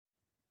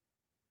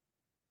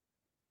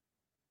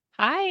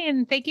Hi,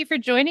 and thank you for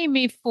joining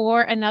me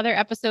for another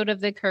episode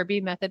of the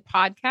Kirby Method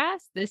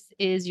podcast. This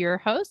is your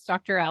host,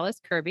 Dr. Alice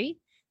Kirby.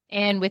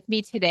 And with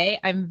me today,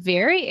 I'm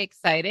very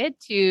excited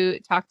to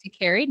talk to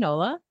Keri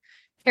Nola.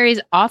 Keri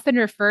is often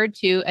referred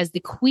to as the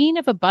Queen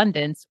of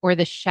Abundance or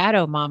the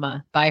Shadow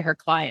Mama by her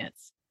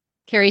clients.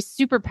 Keri's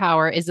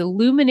superpower is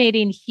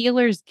illuminating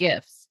healers'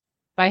 gifts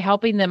by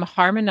helping them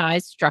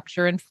harmonize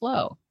structure and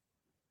flow.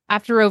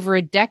 After over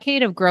a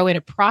decade of growing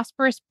a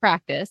prosperous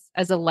practice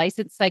as a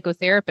licensed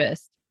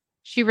psychotherapist,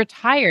 she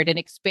retired and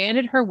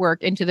expanded her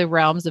work into the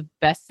realms of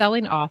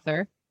best-selling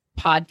author,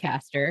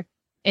 podcaster,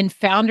 and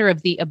founder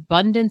of the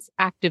Abundance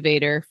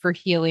Activator for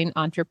healing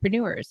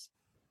entrepreneurs.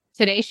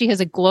 Today, she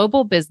has a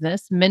global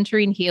business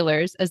mentoring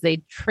healers as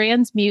they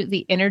transmute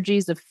the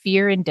energies of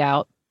fear and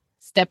doubt,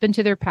 step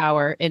into their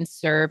power, and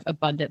serve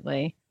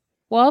abundantly.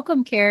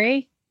 Welcome,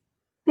 Keri.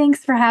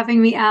 Thanks for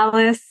having me,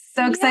 Alice.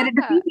 So excited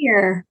to be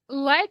here.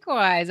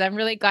 Likewise. I'm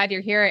really glad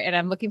you're here, and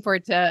I'm looking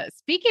forward to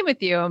speaking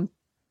with you.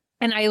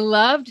 And I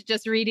loved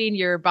just reading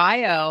your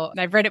bio. And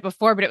I've read it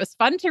before, but it was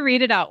fun to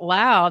read it out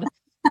loud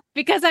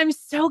because I'm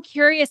so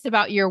curious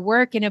about your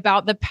work and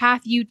about the path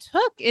you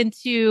took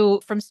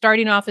into from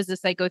starting off as a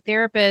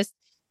psychotherapist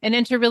and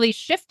into really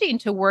shifting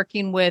to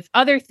working with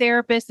other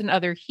therapists and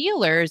other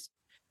healers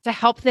to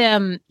help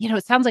them,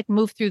 it sounds like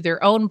move through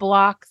their own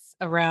blocks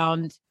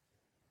around,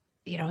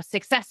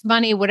 success,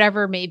 money,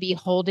 whatever may be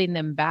holding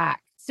them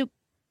back. So,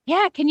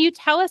 yeah, can you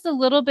tell us a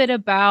little bit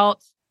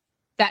about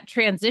that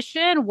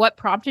transition, what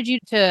prompted you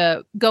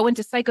to go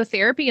into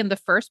psychotherapy in the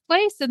first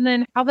place, and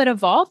then how that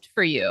evolved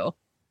for you?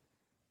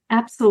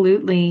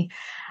 Absolutely.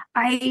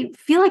 I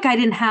feel like I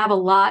didn't have a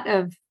lot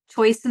of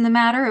choice in the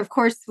matter. Of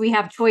course, we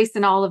have choice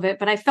in all of it,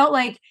 but I felt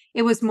like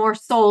it was more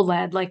soul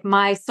led. Like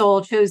my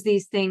soul chose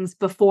these things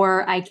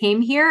before I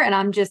came here, and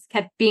I'm just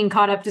kept being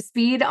caught up to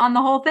speed on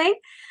the whole thing.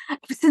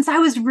 Since I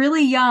was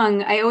really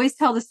young, I always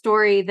tell the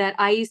story that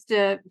I used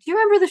to. Do you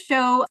remember the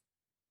show,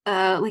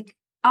 like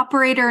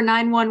Operator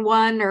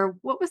 911, or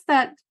what was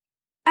that?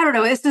 I don't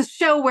know. It's this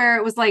show where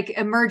it was like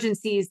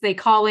emergencies. They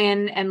call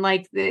in and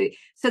I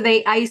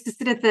used to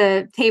sit at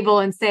the table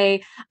and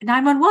say,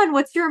 911,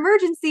 what's your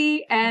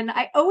emergency? And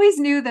I always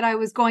knew that I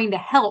was going to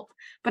help,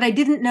 but I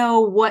didn't know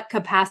what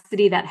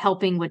capacity that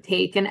helping would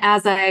take. And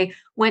as I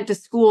went to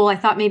school, I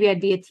thought maybe I'd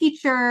be a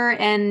teacher.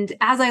 And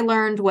as I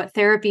learned what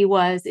therapy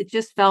was, it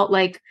just felt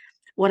like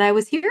what I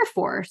was here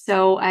for.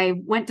 So I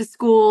went to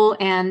school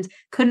and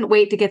couldn't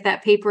wait to get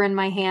that paper in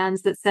my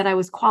hands that said I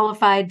was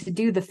qualified to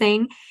do the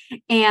thing,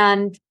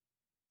 and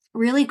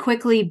really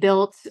quickly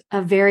built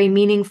a very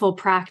meaningful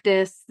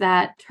practice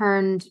that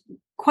turned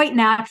quite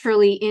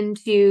naturally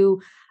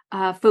into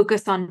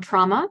focus on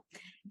trauma,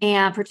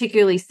 and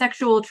particularly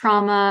sexual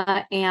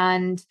trauma,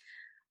 and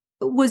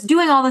was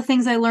doing all the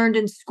things I learned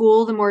in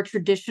school, the more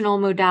traditional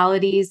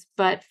modalities,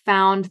 but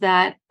found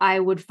that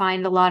I would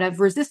find a lot of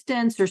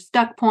resistance or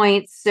stuck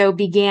points. So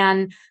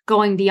began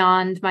going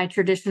beyond my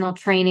traditional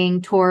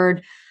training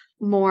toward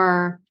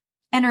more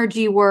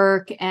energy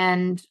work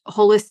and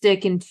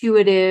holistic,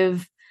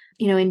 intuitive,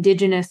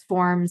 indigenous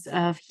forms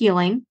of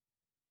healing.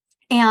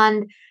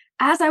 And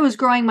as I was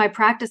growing my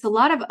practice, a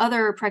lot of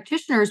other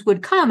practitioners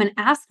would come and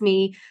ask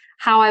me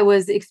how I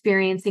was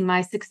experiencing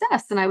my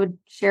success. And I would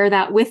share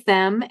that with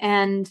them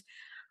and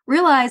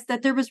realized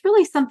that there was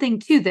really something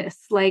to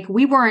this. Like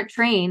we weren't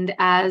trained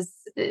as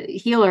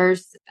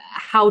healers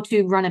how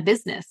to run a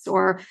business,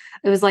 or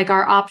it was like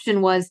our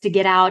option was to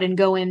get out and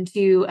go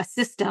into a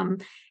system.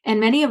 And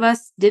many of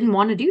us didn't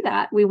want to do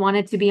that. We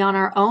wanted to be on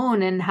our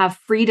own and have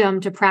freedom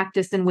to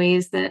practice in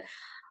ways that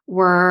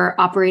were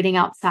operating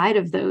outside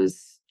of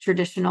those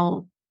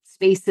traditional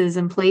spaces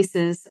and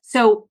places.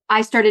 So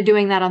I started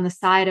doing that on the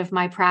side of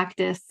my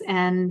practice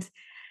and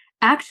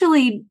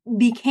actually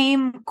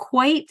became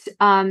quite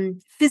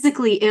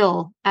physically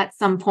ill at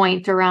some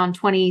point around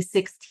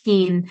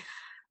 2016.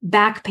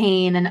 Back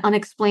pain and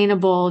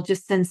unexplainable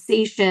just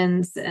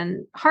sensations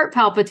and heart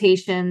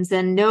palpitations,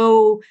 and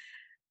no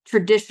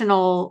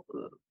traditional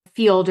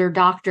field or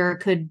doctor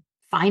could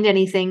find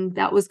anything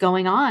that was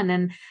going on.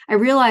 And I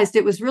realized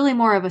it was really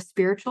more of a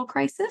spiritual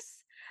crisis.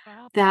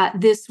 Wow.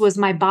 That this was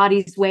my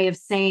body's way of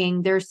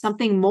saying there's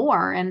something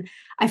more. And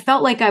I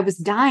felt like I was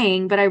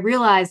dying, but I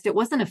realized it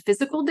wasn't a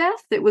physical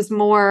death. It was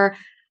more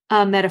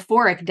a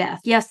metaphoric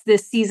death. Yes,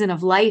 this season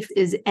of life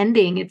is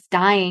ending. It's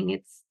dying.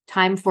 It's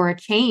time for a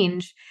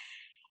change.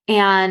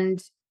 And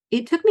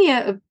it took me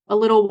a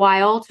little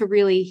while to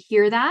really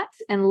hear that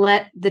and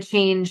let the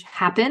change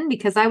happen,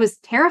 because I was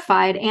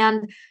terrified.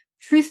 And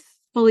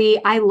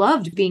truthfully, I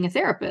loved being a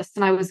therapist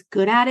and I was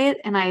good at it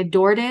and I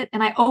adored it.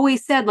 And I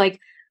always said, like,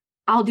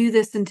 I'll do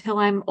this until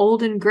I'm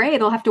old and gray.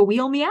 They'll have to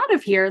wheel me out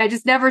of here. I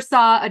just never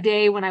saw a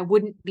day when I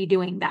wouldn't be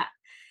doing that.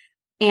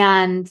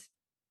 And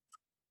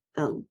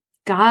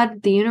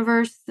God, the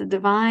universe, the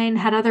divine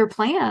had other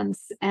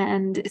plans.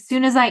 And as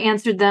soon as I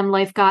answered them,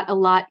 life got a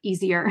lot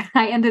easier.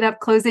 I ended up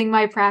closing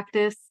my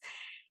practice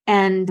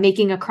and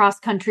making a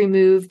cross-country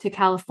move to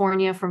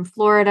California from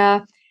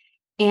Florida,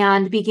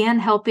 and began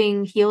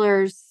helping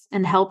healers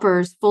and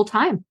helpers full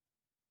time.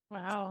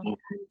 Wow. And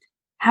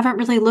haven't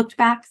really looked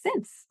back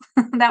since.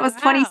 That was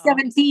Wow.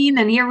 2017,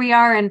 and here we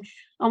are in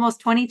almost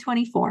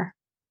 2024.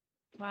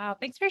 Wow.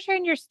 Thanks for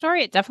sharing your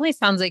story. It definitely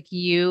sounds like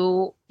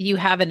you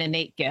have an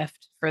innate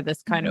gift for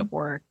this kind Mhm. of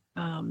work,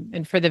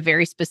 and for the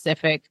very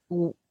specific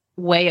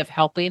way of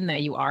helping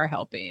that you are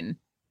helping.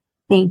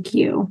 Thank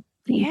you.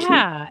 Thank you.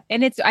 Yeah.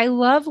 And I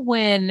love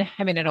when,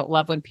 I mean, I don't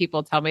love when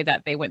people tell me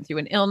that they went through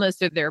an illness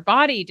or their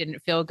body didn't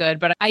feel good,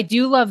 but I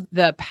do love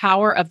the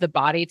power of the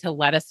body to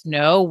let us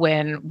know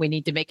when we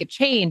need to make a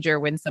change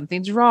or when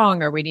something's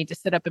wrong or we need to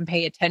sit up and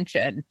pay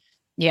attention.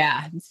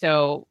 Yeah.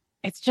 So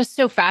it's just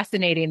so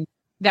fascinating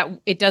that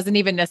it doesn't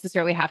even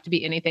necessarily have to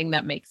be anything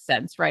that makes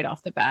sense right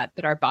off the bat,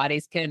 that our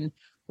bodies can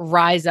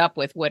rise up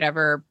with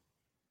whatever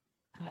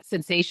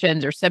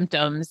sensations or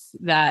symptoms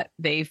that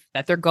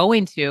they're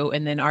going to,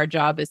 and then our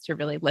job is to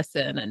really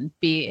listen and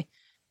be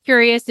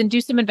curious and do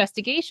some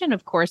investigation,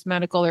 of course,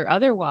 medical or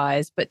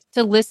otherwise, but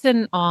to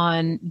listen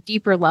on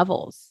deeper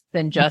levels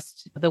than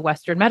just the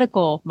Western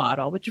medical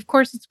model, which of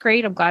course is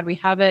great. I'm glad we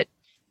have it.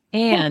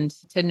 Yeah. And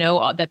to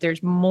know that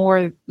there's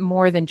more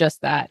than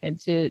just that, and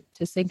to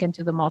sink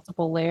into the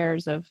multiple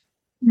layers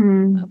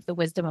Mm. of the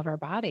wisdom of our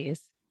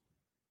bodies.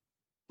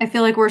 I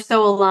feel like we're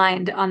so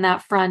aligned on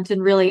that front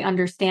and really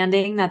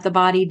understanding that the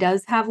body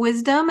does have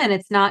wisdom and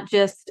it's not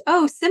just,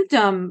 oh,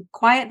 symptom,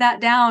 quiet that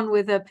down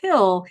with a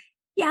pill.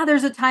 Yeah,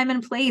 there's a time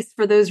and place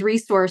for those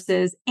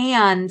resources.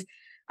 And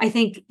I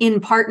think in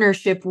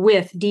partnership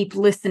with deep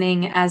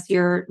listening, as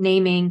you're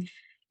naming,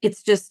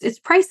 it's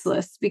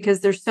priceless because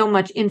there's so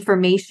much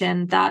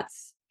information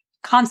that's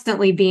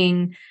constantly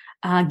being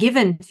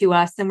given to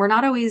us and we're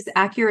not always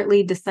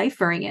accurately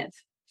deciphering it.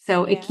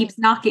 So it Yeah. keeps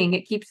knocking,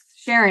 it keeps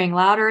sharing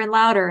louder and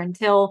louder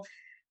until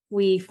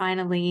we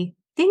finally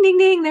ding ding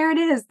ding, there it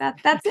is.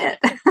 That's it.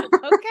 Okay,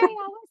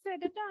 I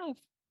listened enough.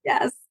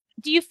 Yes.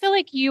 Do you feel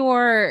like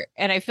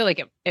and I feel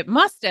like it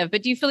must have,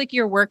 but do you feel like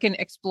your work in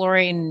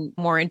exploring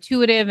more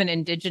intuitive and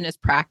indigenous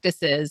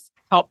practices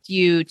helped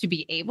you to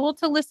be able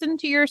to listen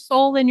to your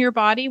soul and your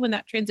body when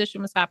that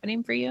transition was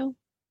happening for you?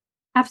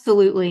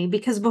 Absolutely.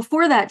 Because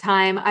before that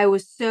time, I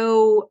was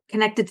so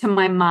connected to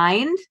my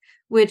mind,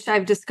 which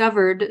I've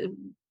discovered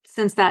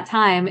since that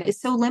time is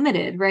so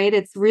limited, right?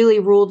 It's really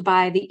ruled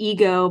by the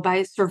ego,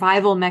 by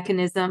survival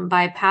mechanism,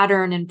 by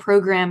pattern and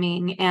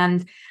programming.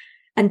 And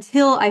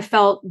until I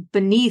felt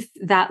beneath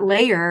that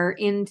layer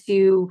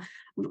into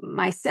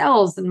my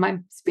cells and my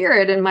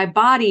spirit and my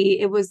body,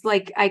 it was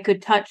like I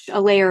could touch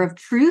a layer of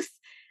truth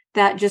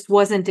that just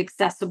wasn't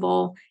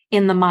accessible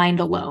in the mind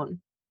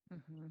alone.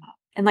 Mhm.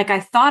 And like I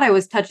thought I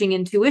was touching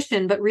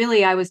intuition, but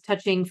really I was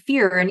touching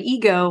fear and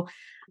ego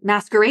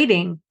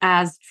masquerading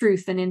as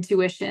truth and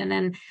intuition.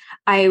 And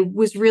I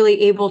was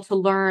really able to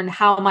learn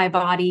how my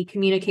body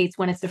communicates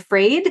when it's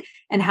afraid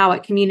and how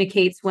it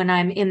communicates when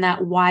I'm in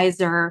that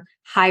wiser,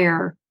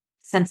 higher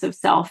sense of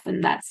self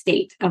and that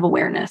state of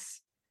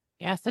awareness.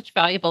 Yeah, such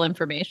valuable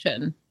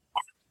information.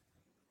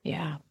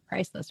 Yeah,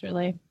 priceless,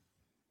 really.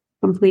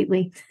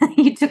 Completely.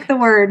 You took the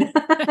word.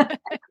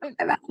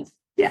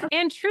 Yeah.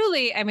 And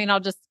truly, I mean,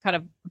 I'll just kind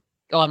of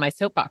go on my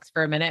soapbox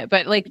for a minute,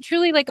 but like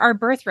truly, like our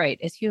birthright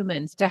as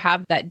humans to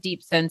have that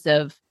deep sense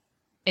of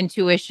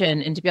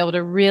intuition and to be able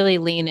to really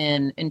lean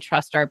in and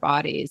trust our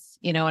bodies,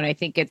 and I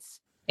think it's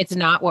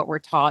not what we're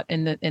taught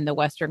in the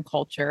Western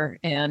culture.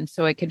 And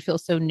so it can feel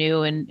so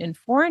new and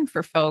foreign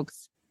for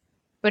folks.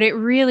 But it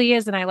really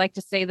is. And I like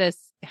to say this,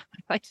 I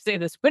like to say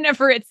this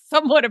whenever it's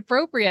somewhat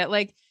appropriate.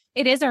 Like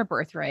it is our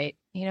birthright,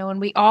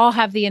 and we all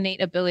have the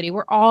innate ability.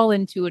 We're all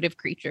intuitive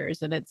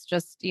creatures. And it's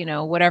just,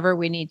 whatever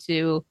we need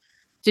to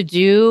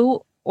do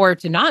or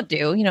to not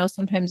do,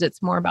 sometimes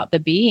it's more about the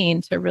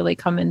being to really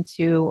come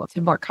into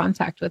to more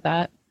contact with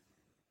that.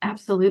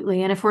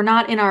 Absolutely. And if we're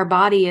not in our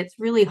body, it's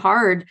really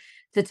hard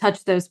to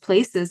touch those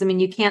places. I mean,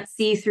 you can't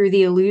see through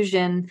the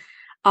illusion.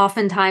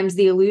 Oftentimes,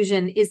 the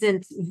illusion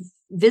isn't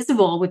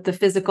visible with the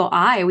physical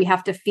eye. We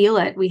have to feel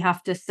it, we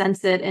have to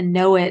sense it and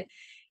know it.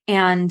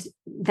 And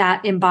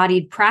that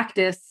embodied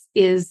practice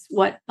is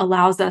what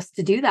allows us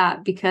to do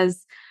that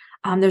because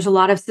there's a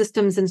lot of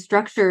systems and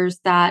structures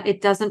that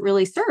it doesn't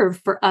really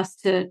serve for us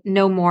to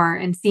know more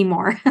and see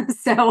more.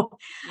 So,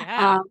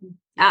 Yeah. um,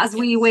 as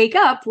we wake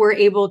up, we're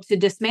able to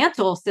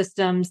dismantle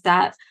systems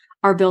that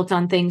are built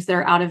on things that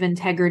are out of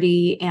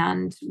integrity.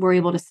 And we're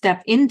able to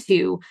step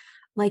into,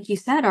 like you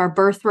said, our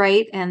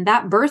birthright. And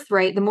that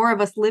birthright, the more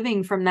of us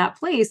living from that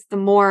place, the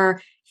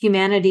more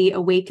humanity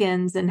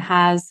awakens and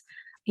has,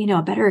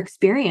 a better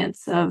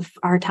experience of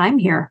our time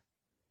here.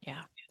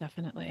 Yeah,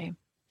 definitely.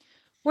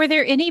 Were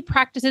there any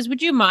practices?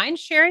 Would you mind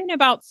sharing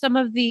about some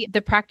of the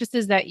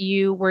practices that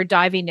you were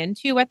diving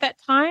into at that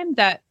time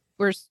that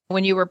were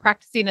when you were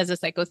practicing as a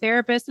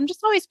psychotherapist? I'm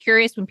just always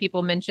curious when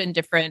people mention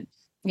different,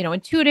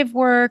 intuitive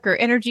work or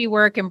energy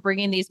work and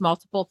bringing these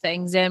multiple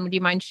things in. Would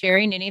you mind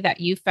sharing any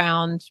that you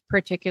found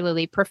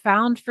particularly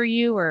profound for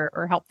you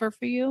or helpful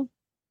for you?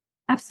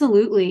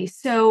 Absolutely.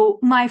 So,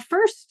 my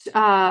first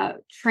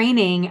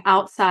training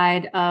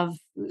outside of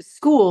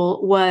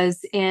school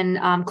was in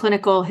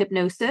clinical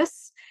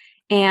hypnosis.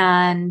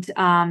 And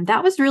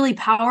that was really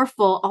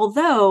powerful.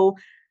 Although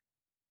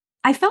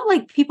I felt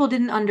like people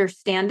didn't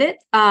understand it.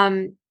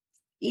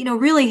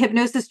 Really,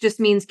 hypnosis just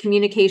means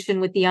communication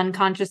with the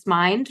unconscious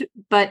mind,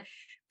 but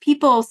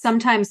people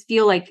sometimes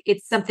feel like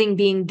it's something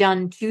being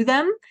done to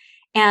them.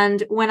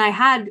 And when I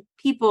had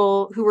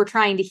people who were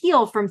trying to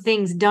heal from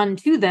things done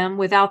to them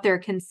without their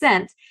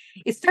consent,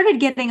 it started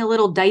getting a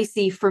little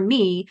dicey for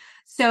me.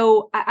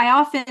 So I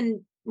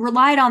often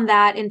relied on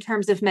that in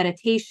terms of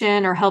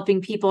meditation or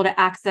helping people to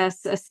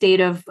access a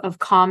state of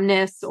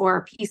calmness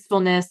or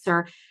peacefulness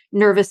or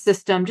nervous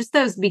system, just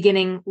those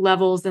beginning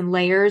levels and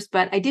layers.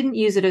 But I didn't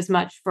use it as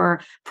much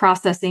for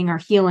processing or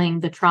healing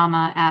the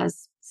trauma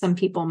as some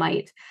people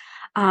might.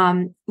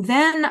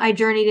 Then I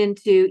journeyed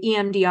into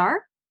EMDR,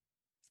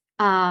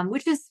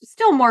 which is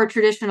still more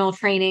traditional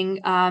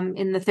training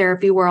in the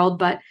therapy world,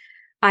 but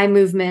eye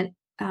movement,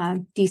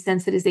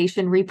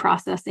 desensitization,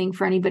 reprocessing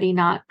for anybody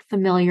not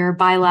familiar,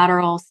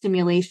 bilateral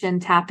stimulation,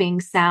 tapping,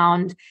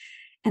 sound.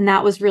 And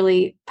that was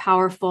really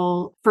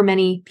powerful for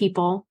many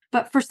people.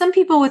 But for some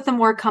people with the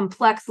more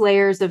complex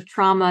layers of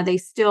trauma,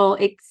 it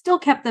still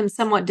kept them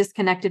somewhat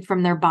disconnected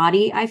from their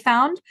body, I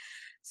found.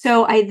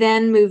 So I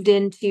then moved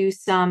into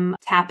some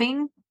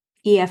tapping,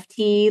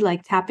 EFT,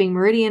 like tapping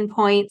meridian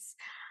points.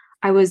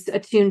 I was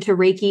attuned to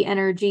Reiki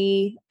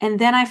energy. And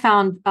then I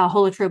found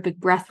holotropic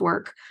breath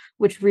work,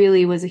 which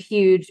really was a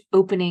huge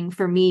opening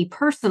for me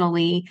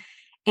personally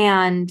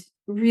and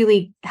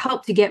really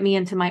helped to get me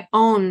into my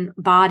own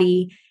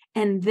body.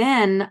 And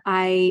then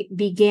I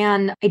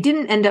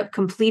didn't end up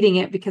completing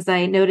it because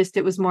I noticed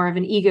it was more of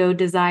an ego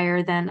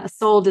desire than a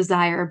soul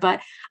desire.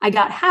 But I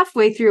got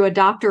halfway through a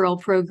doctoral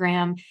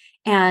program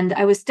and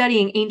I was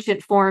studying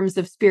ancient forms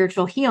of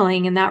spiritual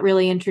healing. And that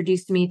really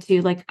introduced me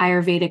to like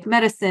Ayurvedic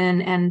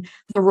medicine and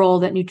the role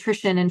that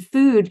nutrition and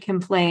food can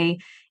play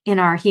in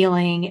our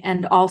healing,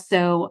 and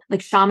also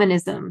like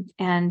shamanism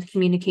and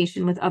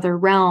communication with other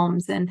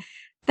realms. And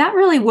that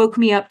really woke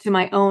me up to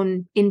my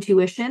own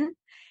intuition.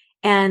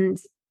 And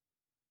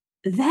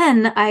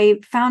then I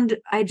found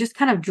I just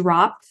kind of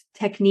dropped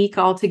technique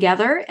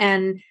altogether.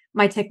 And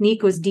my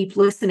technique was deep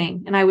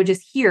listening. And I would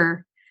just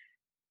hear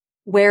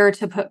where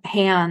to put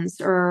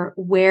hands or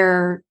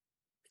where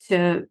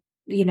to,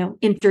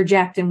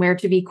 interject and where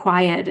to be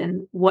quiet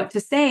and what to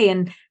say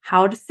and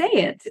how to say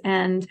it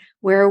and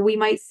where we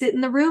might sit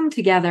in the room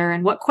together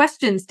and what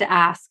questions to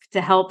ask to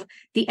help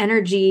the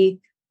energy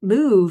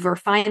move or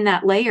find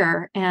that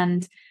layer.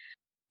 And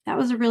that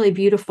was a really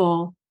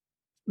beautiful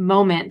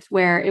moment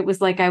where it was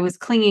like I was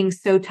clinging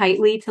so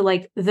tightly to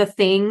like the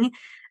thing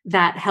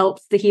that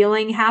helps the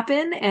healing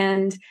happen,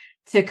 and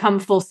to come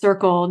full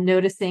circle,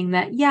 noticing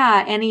that,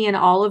 yeah, any and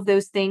all of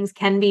those things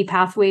can be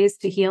pathways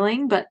to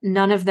healing, but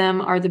none of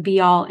them are the be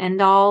all end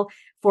all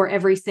for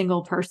every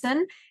single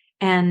person.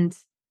 And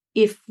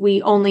if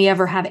we only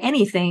ever have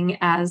anything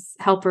as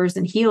helpers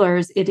and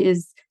healers, it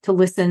is to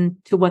listen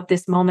to what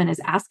this moment is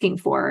asking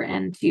for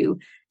and to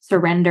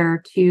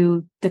surrender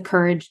to the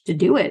courage to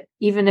do it,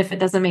 even if it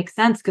doesn't make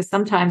sense. Because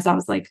sometimes I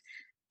was like,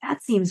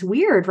 that seems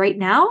weird right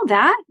now,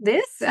 I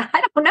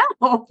don't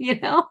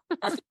know,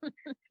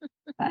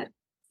 but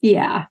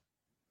yeah.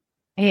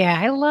 Yeah,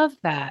 I love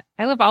that.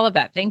 I love all of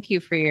that. Thank you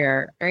for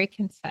your very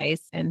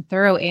concise and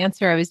thorough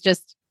answer. I was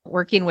just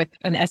working with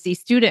an SE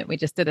student. We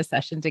just did a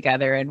session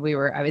together and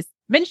I was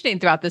mentioning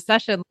throughout the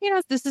session,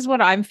 this is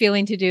what I'm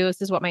feeling to do.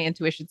 This is what my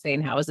intuition's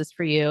saying. How is this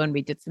for you? And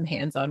we did some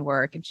hands-on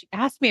work and she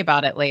asked me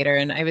about it later.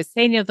 And I was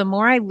saying, the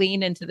more I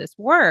lean into this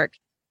work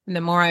and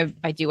the more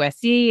I do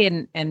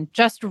SE and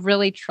just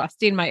really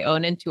trusting my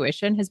own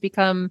intuition has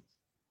become,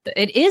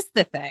 it is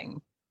the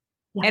thing.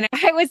 Yeah. And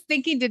I was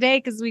thinking today,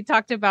 because we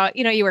talked about,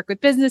 you work with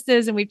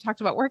businesses and we've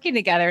talked about working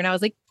together. And I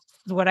was like,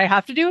 this is what I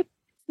have to do with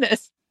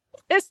business.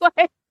 It's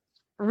like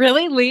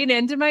really lean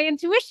into my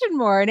intuition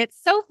more. And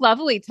it's so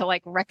lovely to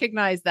like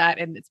recognize that.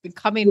 And it's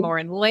becoming more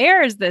in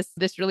layers. This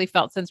really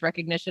felt sense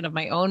recognition of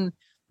my own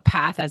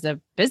path as a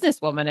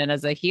businesswoman and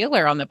as a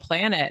healer on the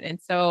planet.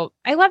 And so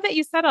I love that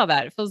you said all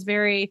that. It feels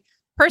very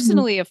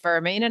personally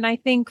affirming. And I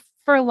think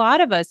for a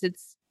lot of us,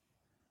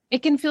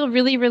 it can feel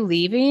really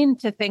relieving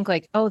to think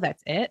like, oh,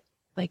 that's it.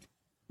 Like,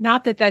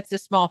 not that that's a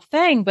small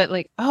thing, but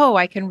like, oh,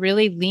 I can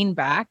really lean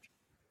back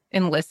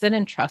and listen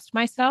and trust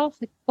myself.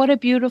 Like, what a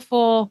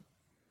beautiful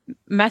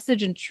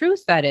message and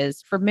truth that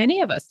is for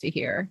many of us to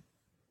hear.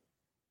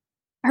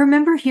 I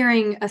remember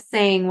hearing a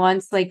saying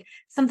once, like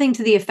something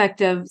to the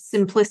effect of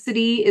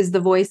simplicity is the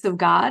voice of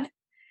God.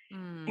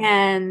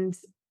 And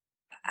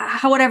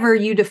however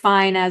you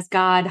define as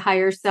God,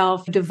 higher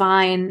self,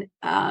 divine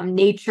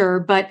nature,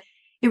 but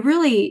it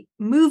really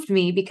moved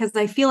me because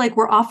I feel like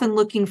we're often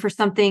looking for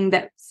something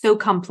that's so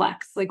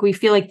complex. Like we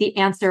feel like the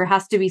answer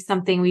has to be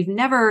something we've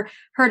never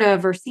heard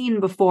of or seen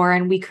before.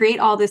 And we create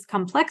all this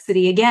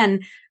complexity. Again,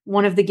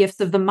 one of the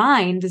gifts of the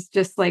mind is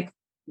just like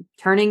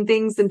turning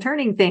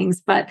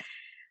things. But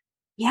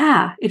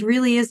yeah, it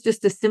really is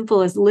just as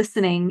simple as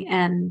listening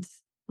and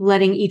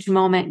letting each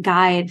moment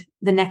guide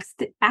the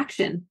next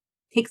action.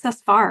 Takes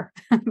us far,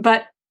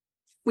 but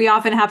we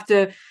often have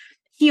to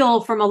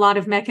heal from a lot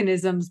of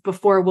mechanisms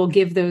before we'll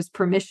give those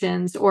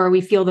permissions or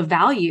we feel the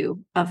value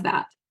of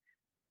that.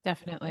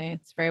 Definitely.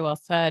 It's very well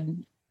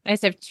said. I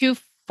just have two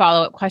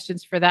follow-up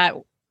questions for that.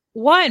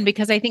 One,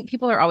 because I think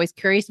people are always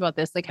curious about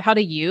this. Like, how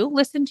do you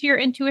listen to your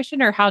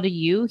intuition, or how do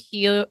you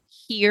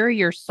hear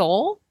your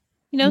soul,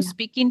 Yeah.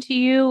 speaking to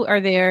you? Are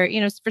there,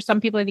 for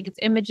some people, I think it's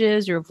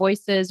images or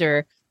voices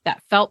or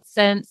that felt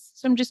sense.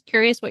 So I'm just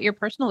curious what your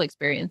personal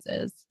experience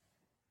is.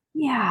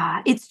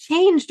 Yeah, it's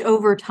changed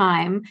over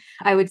time.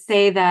 I would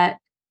say that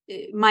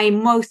my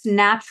most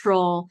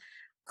natural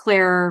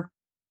clair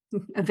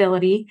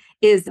ability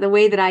is the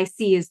way that I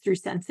see is through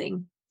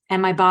sensing.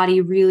 And my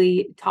body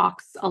really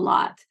talks a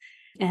lot.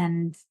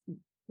 And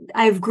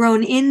I've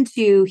grown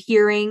into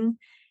hearing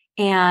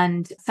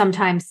and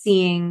sometimes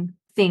seeing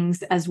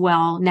things as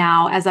well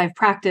now as I've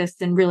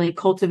practiced and really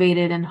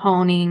cultivated and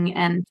honing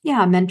and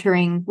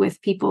mentoring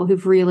with people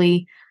who've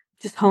really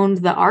just honed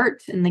the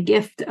art and the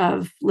gift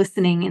of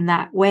listening in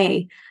that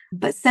way.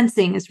 But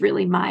sensing is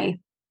really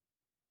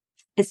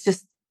it's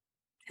just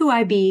who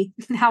I be,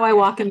 how I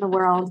walk in the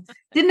world.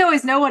 Didn't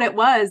always know what it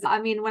was.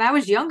 I mean, when I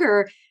was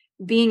younger,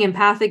 being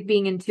empathic,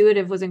 being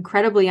intuitive was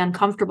incredibly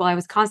uncomfortable. I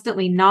was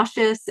constantly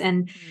nauseous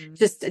and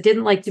just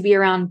didn't like to be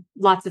around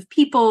lots of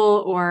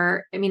people.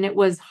 It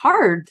was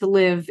hard to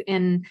live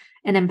in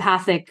an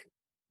empathic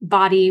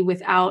body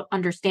without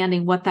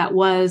understanding what that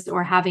was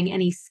or having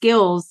any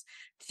skills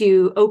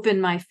to open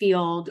my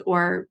field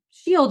or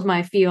shield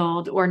my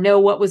field or know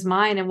what was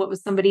mine and what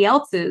was somebody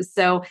else's.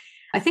 So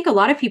I think a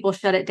lot of people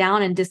shut it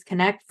down and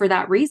disconnect for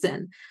that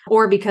reason,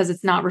 or because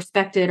it's not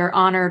respected or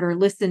honored or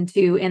listened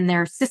to in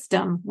their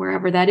system,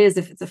 wherever that is,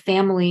 if it's a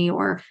family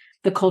or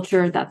the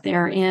culture that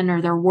they're in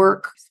or their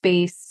work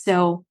space.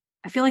 So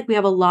I feel like we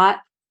have a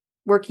lot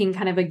working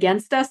kind of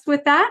against us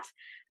with that.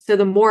 So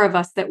the more of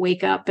us that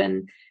wake up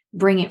and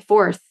bring it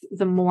forth,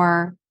 the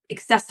more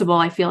accessible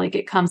I feel like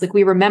it comes. Like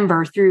we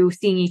remember through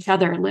seeing each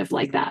other live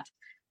like that.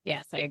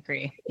 Yes, I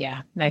agree.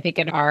 Yeah. And I think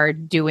in our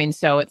doing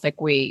so, it's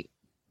like we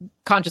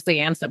consciously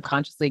and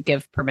subconsciously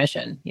give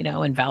permission,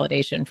 and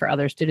validation for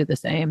others to do the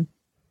same.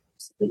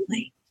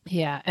 Absolutely.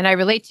 Yeah. And I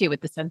relate to you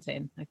with the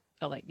sensing. I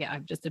feel like,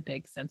 I'm just a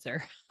big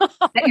sensor.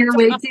 That your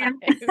way too.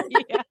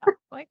 Yeah.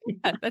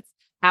 That's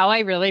how I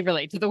really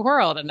relate to the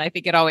world. And I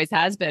think it always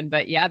has been.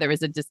 But yeah, there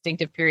was a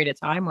distinctive period of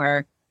time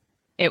where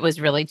it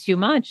was really too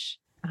much.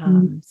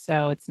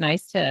 So it's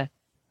nice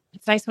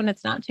when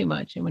it's not too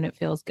much and when it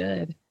feels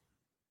good.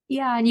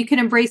 Yeah. And you can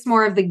embrace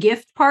more of the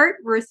gift part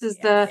versus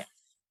the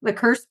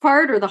curse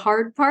part or the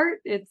hard part.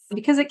 It's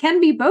because it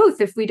can be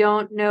both if we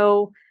don't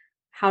know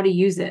how to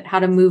use it, how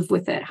to move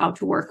with it, how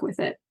to work with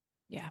it.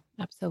 Yeah,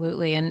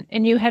 absolutely.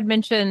 And you had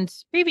mentioned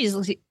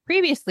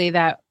previously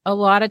that a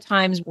lot of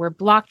times we're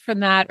blocked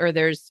from that, or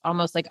there's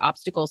almost like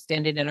obstacles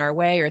standing in our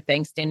way or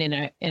things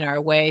standing in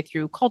our way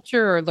through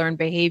culture or learned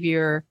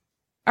behavior.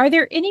 Are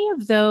there any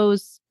of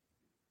those,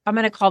 I'm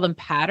going to call them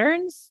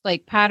patterns,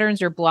 like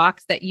patterns or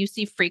blocks that you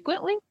see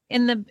frequently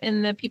in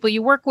the people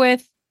you work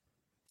with?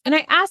 And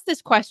I ask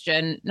this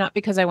question not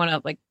because I want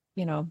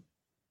to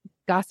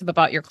gossip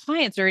about your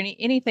clients or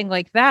anything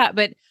like that,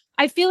 but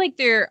I feel like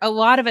a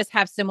lot of us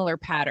have similar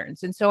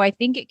patterns. And so I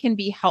think it can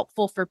be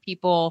helpful for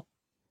people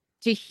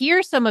to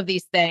hear some of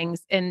these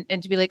things and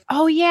to be like,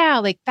 oh yeah,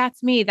 like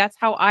that's me. That's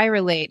how I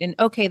relate. And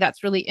okay,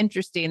 that's really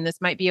interesting.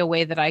 This might be a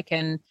way that I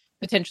can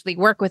potentially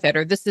work with it,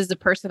 or this is a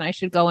person I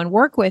should go and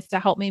work with to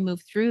help me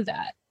move through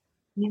that.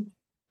 Yeah,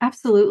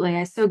 absolutely.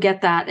 I so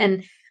get that.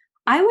 And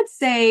I would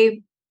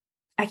say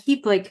I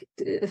keep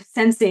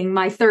sensing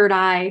my third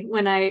eye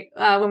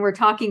when we're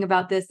talking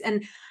about this.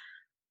 And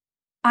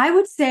I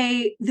would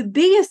say the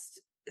biggest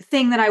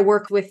thing that I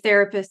work with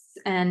therapists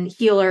and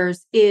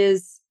healers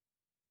is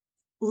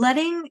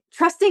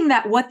trusting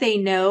that what they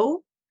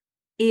know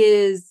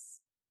is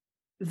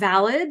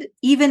valid,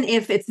 even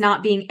if it's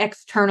not being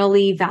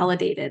externally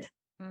validated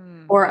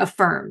or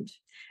affirmed.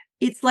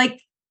 It's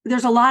like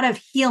there's a lot of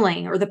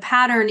healing, or the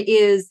pattern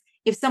is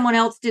if someone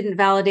else didn't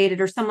validate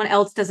it or someone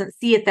else doesn't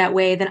see it that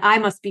way, then I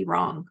must be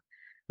wrong.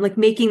 Like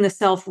making the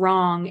self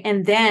wrong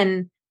and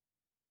then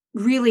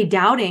really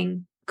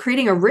doubting,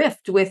 creating a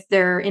rift with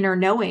their inner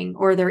knowing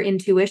or their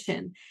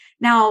intuition.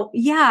 Now,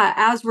 yeah,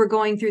 as we're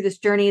going through this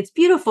journey, it's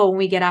beautiful when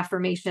we get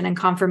affirmation and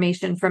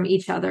confirmation from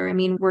each other. I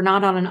mean, we're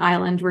not on an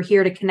island. We're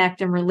here to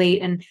connect and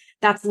relate, and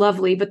that's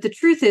lovely. But the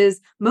truth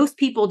is, most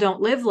people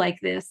don't live like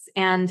this.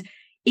 And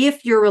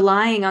if you're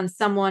relying on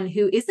someone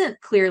who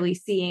isn't clearly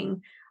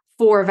seeing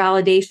for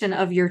validation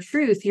of your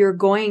truth, you're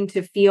going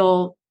to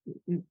feel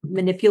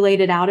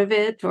manipulated out of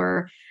it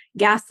or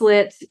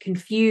gaslit,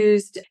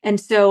 confused. And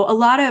so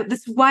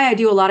this is why I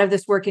do a lot of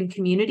this work in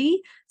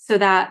community, so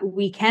that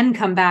we can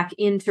come back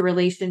into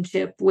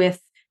relationship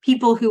with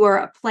people who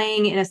are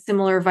playing in a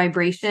similar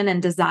vibration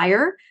and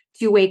desire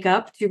to wake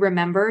up, to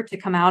remember, to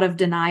come out of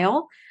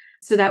denial,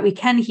 so that we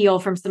can heal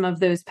from some of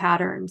those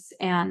patterns.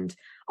 And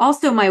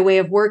also my way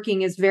of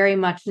working is very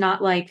much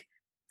not like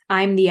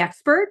I'm the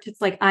expert.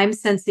 It's like I'm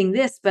sensing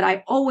this, but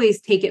I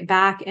always take it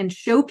back and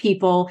show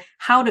people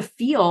how to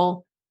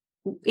feel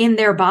in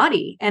their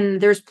body.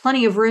 And there's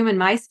plenty of room in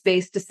my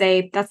space to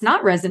say, that's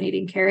not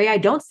resonating, Keri. I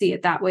don't see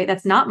it that way.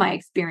 That's not my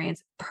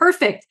experience.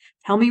 Perfect.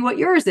 Tell me what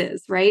yours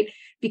is, right?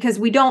 because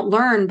we don't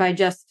learn by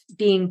just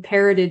being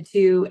parroted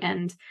to.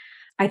 And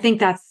I think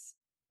that's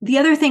the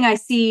other thing I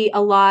see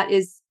a lot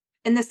is,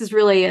 and this is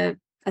really a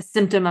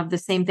symptom of the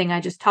same thing I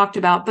just talked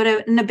about, but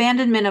an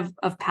abandonment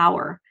of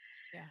power,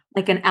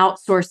 like an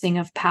outsourcing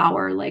of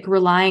power, like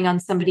relying on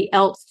somebody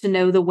else to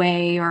know the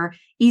way, or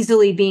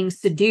easily being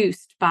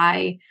seduced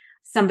by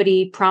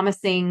somebody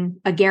promising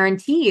a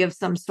guarantee of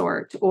some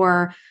sort,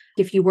 or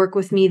if you work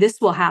with me, this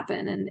will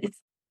happen. And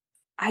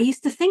I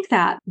used to think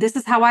that this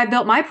is how I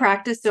built my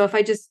practice. So if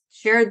I just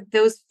share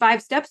those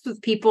 5 steps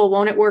with people,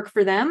 won't it work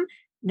for them?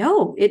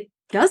 No, it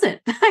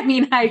doesn't. I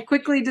mean, I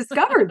quickly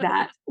discovered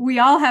that we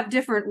all have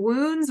different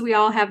wounds. We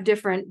all have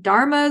different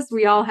dharmas.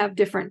 We all have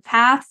different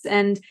paths.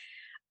 And,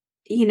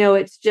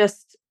 it's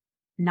just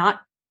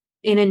not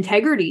in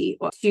integrity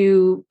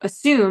to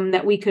assume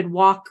that we could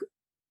walk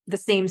the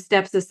same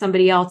steps as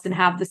somebody else and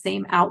have the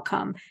same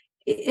outcome.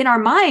 In our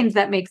minds,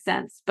 that makes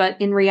sense, but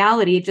in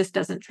reality, it just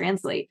doesn't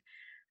translate.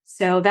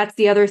 So that's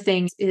the other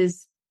thing,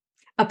 is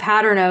a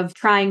pattern of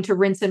trying to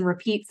rinse and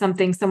repeat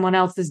something someone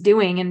else is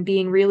doing and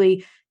being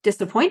really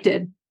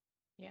disappointed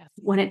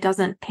when it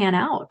doesn't pan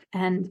out.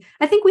 And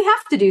I think we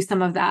have to do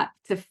some of that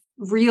to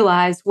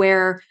realize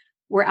where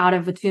we're out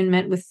of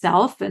attunement with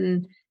self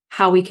and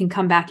how we can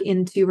come back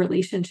into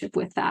relationship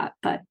with that.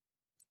 But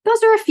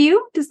those are a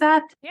few. Does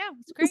that? Yeah,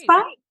 it's great.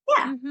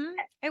 Yeah. Mm-hmm.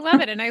 I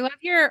love it. And I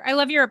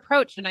love your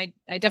approach. And I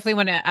definitely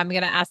I'm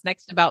going to ask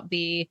next about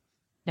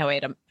no,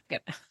 wait, I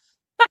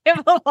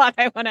have a lot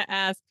I want to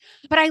ask,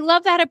 but I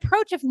love that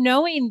approach of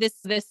knowing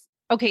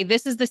okay,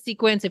 this is the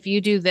sequence. If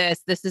you do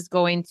this, this is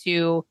going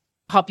to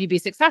help you be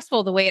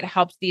successful the way it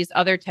helps these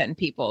other 10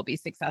 people be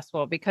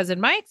successful. Because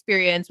in my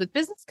experience with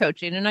business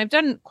coaching, and I've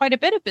done quite a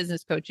bit of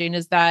business coaching,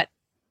 is that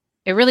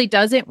it really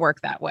doesn't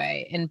work that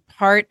way. And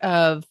part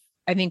of,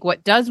 I think,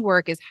 what does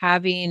work is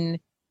having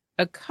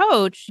a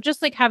coach,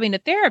 just like having a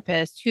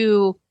therapist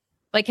who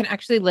can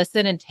actually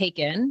listen and take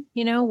in,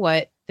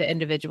 what the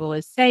individual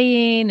is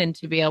saying, and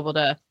to be able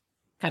to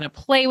kind of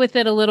play with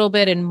it a little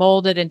bit and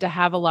mold it, and to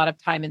have a lot of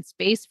time and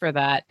space for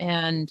that.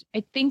 And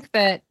I think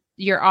that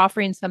you're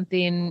offering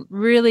something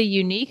really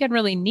unique and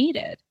really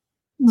needed.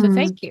 So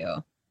thank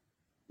you.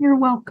 You're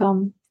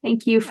welcome.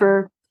 Thank you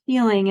for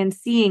feeling and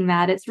seeing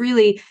that. It's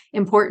really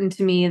important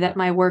to me that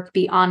my work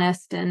be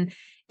honest and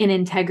in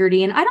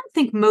integrity. And I don't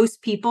think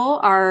most people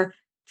are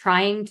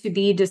trying to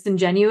be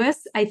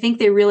disingenuous. I think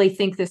they really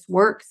think this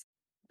works.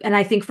 And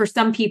I think for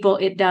some people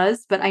it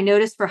does, but I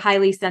notice for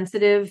highly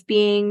sensitive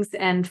beings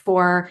and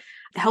for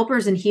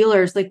helpers and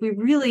healers, we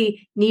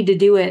really need to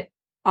do it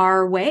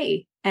our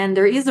way. And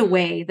there is a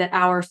way that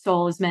our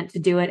soul is meant to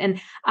do it.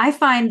 And I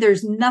find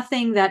there's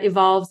nothing that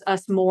evolves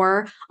us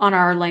more on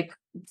our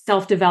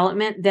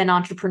self-development than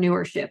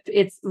entrepreneurship.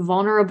 It's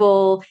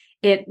vulnerable.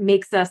 It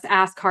makes us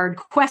ask hard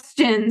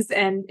questions,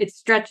 and it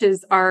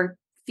stretches our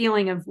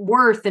feeling of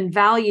worth and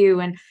value.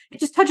 And it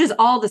just touches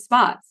all the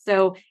spots.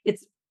 So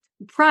it's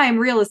prime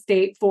real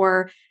estate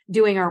for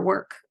doing our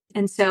work.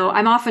 And so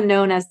I'm often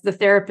known as the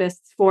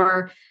therapist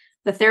for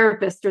the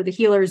therapist or the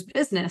healer's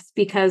business,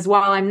 because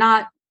while I'm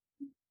not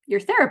your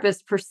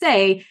therapist per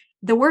se,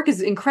 the work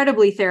is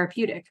incredibly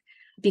therapeutic,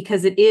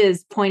 because it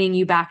is pointing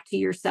you back to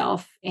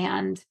yourself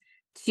and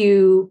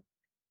to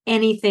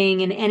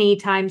anything in any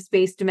time,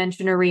 space,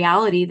 dimension, or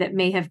reality that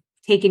may have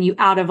taken you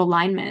out of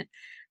alignment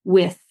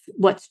with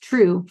what's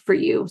true for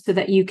you, so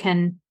that you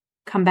can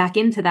come back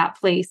into that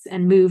place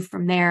and move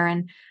from there.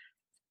 And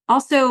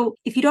also,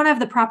 if you don't have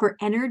the proper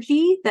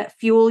energy that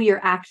fuel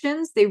your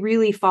actions, they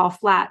really fall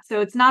flat.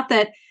 So it's not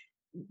that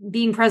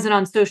being present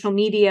on social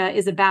media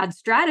is a bad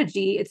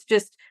strategy. It's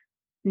just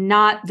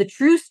not the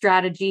true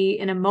strategy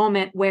in a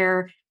moment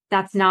where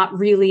that's not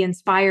really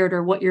inspired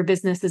or what your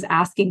business is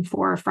asking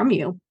for from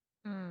you.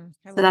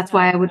 So that's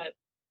why I would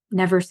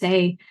never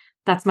say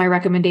that's my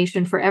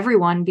recommendation for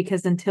everyone,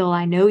 because until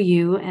I know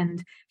you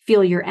and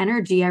feel your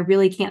energy, I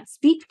really can't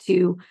speak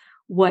to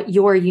what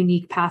your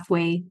unique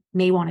pathway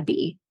may want to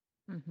be.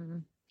 Mm-hmm.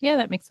 Yeah,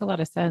 that makes a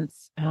lot of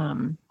sense.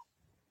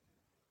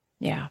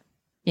 Yeah.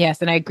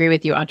 Yes. And I agree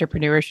with you.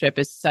 Entrepreneurship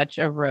is such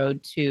a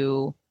road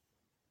to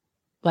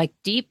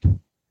deep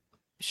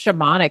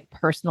shamanic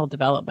personal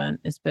development.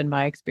 Has been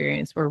my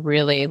experience. We're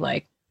really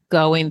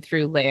going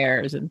through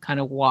layers and kind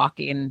of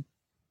walking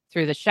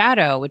through the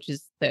shadow, which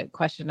is the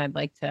question I'd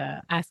like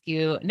to ask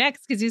you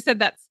next, because you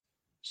said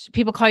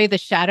people call you the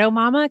shadow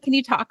mama. Can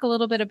you talk a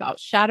little bit about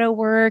shadow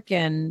work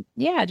and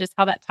just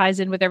how that ties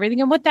in with everything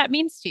and what that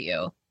means to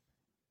you?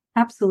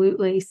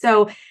 Absolutely.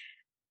 So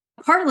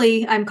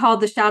partly I'm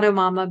called the shadow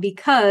mama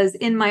because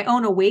in my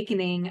own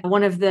awakening,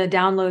 one of the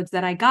downloads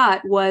that I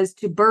got was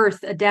to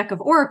birth a deck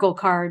of oracle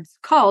cards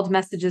called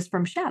Messages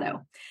from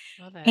Shadow.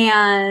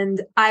 And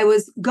I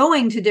was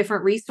going to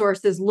different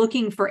resources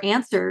looking for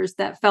answers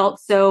that felt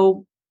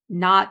so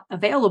not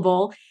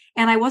available.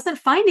 And I wasn't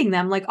finding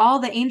them. All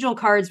the angel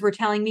cards were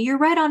telling me, you're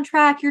right on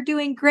track. You're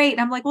doing great.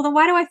 And I'm like, well, then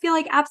why do I feel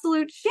like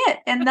absolute shit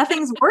and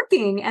nothing's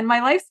working and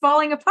my life's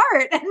falling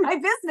apart and my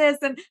business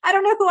and I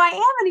don't know who I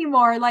am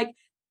anymore?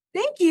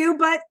 Thank you,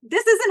 but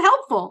this isn't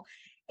helpful.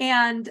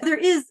 And there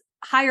is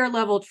higher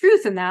level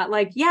truth in that.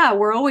 Like, yeah,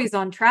 we're always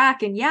on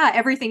track and yeah,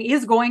 everything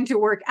is going to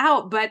work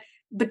out. But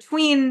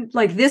between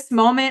like this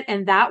moment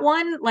and that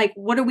one, like,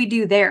 what do we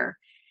do there?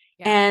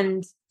 Yeah.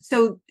 And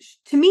so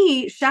to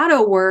me,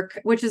 shadow work,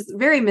 which is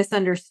very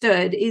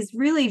misunderstood, is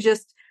really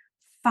just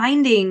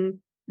finding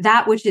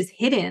that which is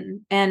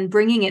hidden and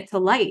bringing it to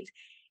light.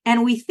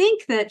 And we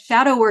think that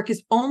shadow work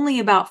is only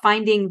about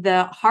finding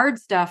the hard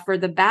stuff or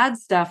the bad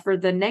stuff or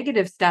the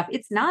negative stuff.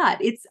 It's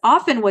not. It's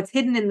often what's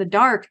hidden in the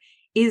dark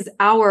is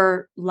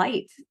our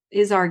light,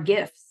 is our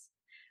gifts,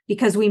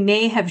 because we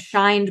may have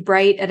shined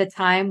bright at a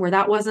time where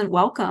that wasn't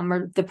welcome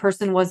or the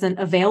person wasn't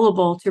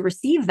available to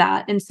receive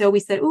that. And so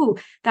we said, ooh,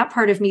 that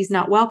part of me is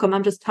not welcome.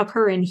 I'm just tuck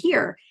her in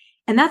here.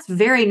 And that's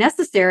very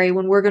necessary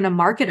when we're going to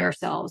market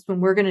ourselves, when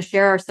we're going to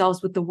share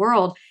ourselves with the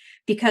world,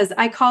 because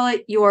I call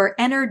it your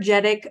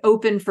energetic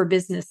open for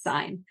business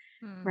sign,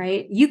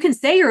 right? You can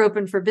say you're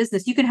open for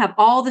business. You can have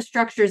all the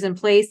structures in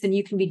place and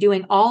you can be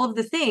doing all of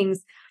the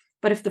things.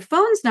 But if the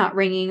phone's not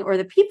ringing or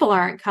the people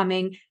aren't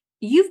coming,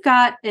 you've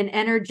got an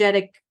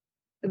energetic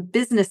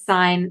business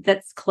sign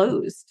that's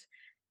closed.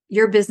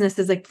 Your business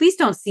is like, please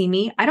don't see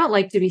me. I don't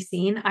like to be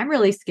seen. I'm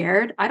really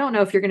scared. I don't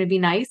know if you're going to be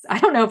nice. I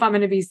don't know if I'm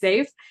going to be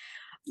safe.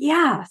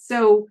 Yeah.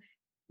 So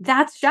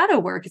that's shadow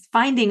work, is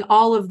finding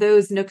all of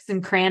those nooks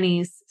and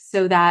crannies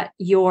so that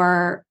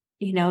your,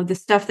 the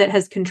stuff that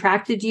has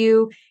contracted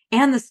you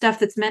and the stuff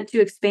that's meant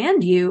to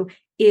expand you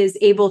is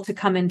able to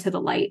come into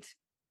the light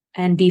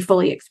and be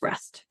fully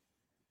expressed.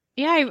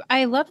 Yeah,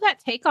 I love that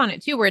take on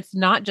it too, where it's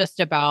not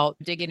just about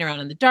digging around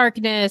in the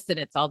darkness and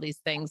it's all these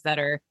things that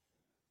are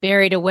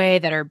buried away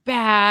that are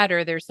bad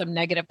or there's some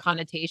negative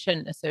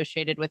connotation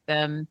associated with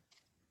them.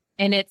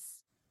 And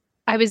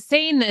I was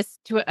saying this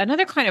to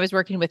another client I was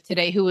working with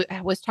today who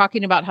was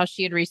talking about how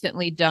she had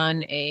recently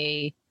done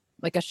a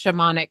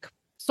shamanic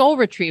soul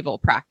retrieval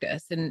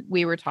practice. And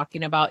we were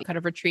talking about kind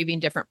of retrieving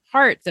different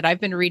parts. And I've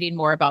been reading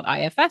more about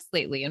IFS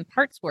lately and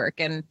parts work.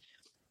 And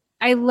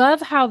I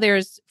love how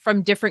there's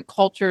from different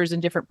cultures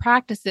and different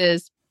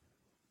practices,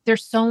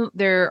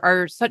 there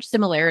are such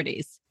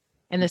similarities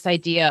in this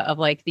idea of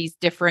like these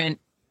different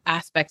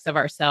aspects of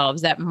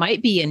ourselves that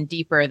might be in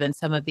deeper than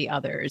some of the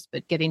others,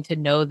 but getting to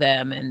know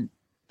them and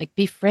like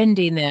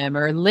befriending them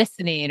or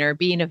listening or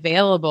being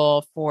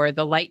available for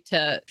the light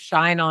to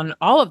shine on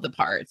all of the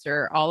parts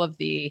or all of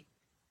the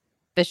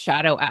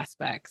shadow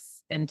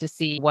aspects and to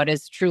see what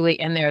is truly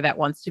in there that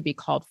wants to be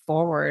called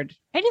forward.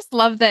 I just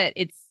love that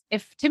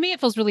to me, it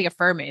feels really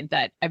affirming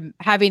that I'm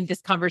having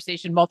this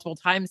conversation multiple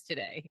times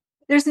today.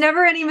 There's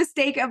never any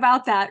mistake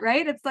about that,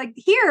 right? It's like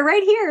here,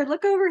 right here,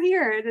 look over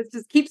here. And it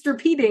just keeps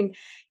repeating.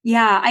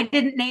 Yeah, I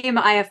didn't name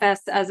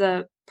IFS as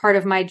a part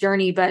of my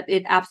journey, but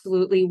it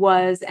absolutely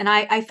was. And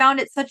I found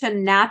it such a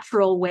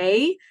natural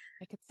way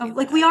of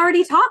like, we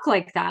already talk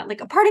like that. Like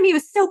a part of me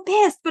was so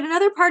pissed, but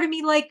another part of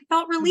me like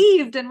felt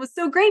relieved and was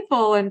so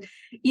grateful. And,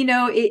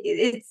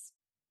 it's,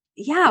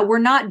 yeah, we're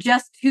not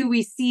just who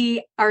we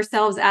see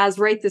ourselves as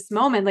right this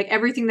moment. Like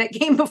everything that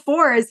came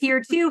before is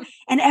here too.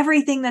 And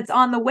everything that's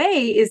on the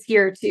way is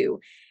here too.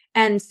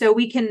 And so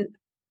we can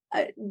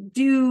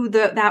do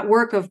that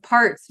work of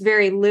parts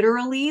very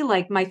literally,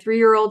 like my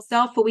 3-year-old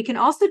self, but we can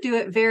also do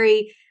it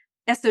very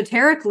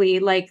esoterically,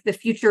 like the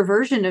future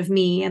version of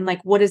me and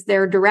like, what is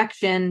their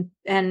direction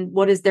and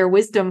what is their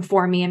wisdom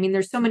for me? I mean,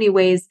 there's so many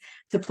ways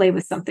to play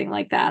with something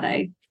like that.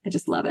 I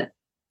just love it.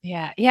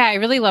 Yeah. Yeah. I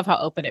really love how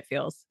open it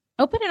feels.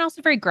 Open and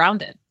also very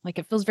grounded. Like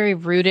it feels very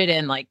rooted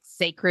in like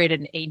sacred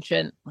and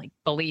ancient like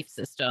belief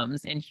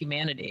systems and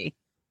humanity.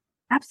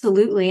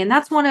 Absolutely. And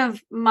that's one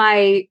of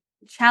my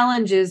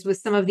challenges with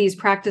some of these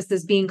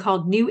practices being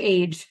called new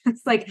age.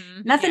 It's like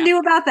nothing new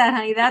about that,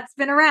 honey. That's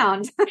been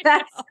around.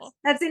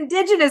 That's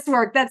indigenous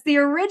work. That's the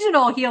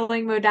original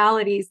healing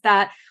modalities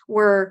that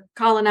were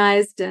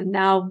colonized and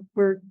now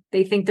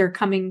they think they're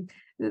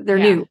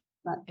new.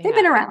 But they've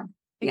been around.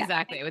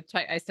 Exactly.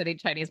 Yeah. I studied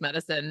Chinese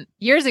medicine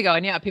years ago.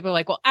 And people are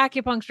like, well,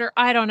 acupuncture,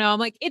 I don't know. I'm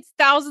like, it's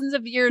thousands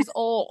of years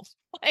old.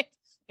 Like,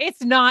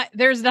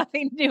 there's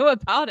nothing new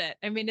about it.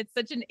 I mean, it's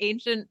such an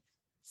ancient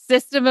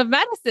system of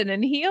medicine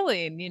and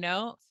healing,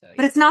 So,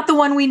 but it's not the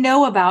one we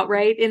know about,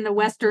 right? In the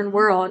Western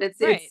world. It's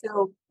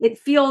so it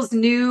feels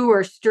new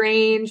or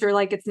strange or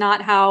like it's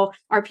not how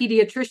our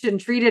pediatrician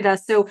treated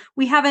us. So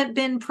we haven't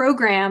been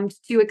programmed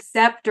to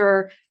accept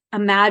or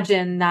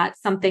imagine that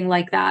something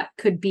like that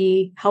could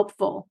be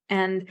helpful.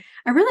 And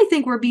I really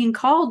think we're being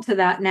called to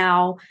that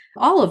now,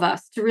 all of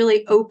us, to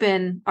really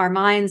open our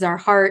minds, our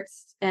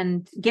hearts,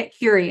 and get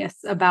curious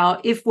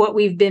about if what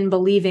we've been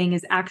believing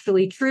is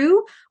actually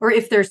true or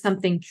if there's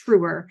something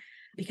truer.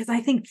 Because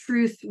I think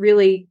truth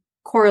really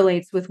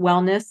correlates with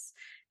wellness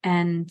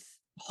and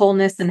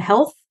wholeness and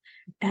health.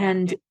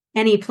 And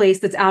any place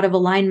that's out of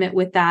alignment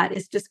with that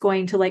is just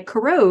going to like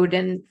corrode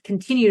and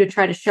continue to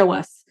try to show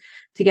us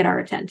to get our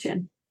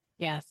attention.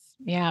 Yes.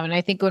 Yeah. And I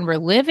think when we're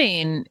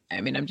living,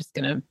 I'm just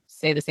going to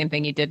say the same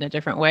thing you did in a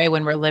different way,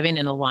 when we're living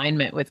in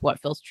alignment with what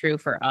feels true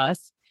for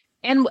us.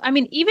 And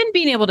even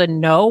being able to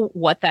know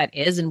what that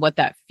is and what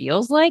that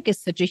feels like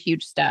is such a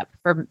huge step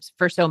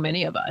for so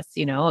many of us,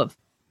 of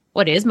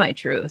what is my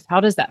truth? How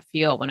does that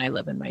feel when I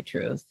live in my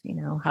truth?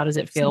 How does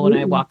it feel when I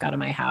Absolutely. walk out of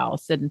my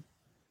house? And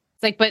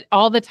it's like, but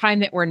all the time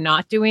that we're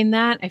not doing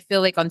that, I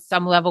feel like on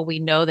some level, we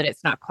know that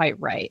it's not quite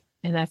right.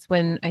 And that's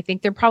when I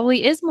think there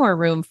probably is more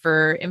room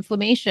for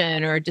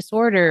inflammation or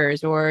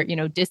disorders or,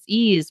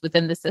 dis-ease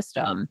within the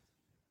system.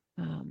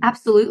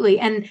 Absolutely.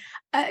 And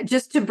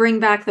just to bring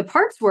back the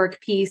parts work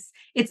piece,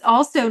 it's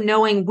also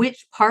knowing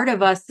which part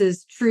of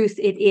us's truth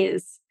it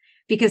is.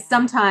 Because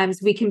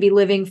sometimes we can be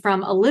living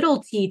from a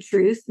little t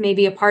truth,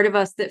 maybe a part of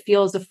us that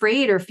feels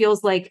afraid or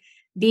feels like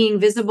being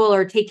visible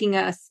or taking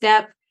a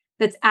step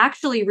that's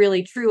actually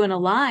really true and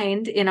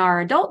aligned in our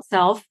adult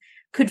self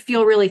could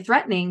feel really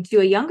threatening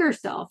to a younger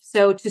self.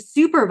 So to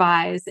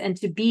supervise and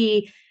to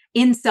be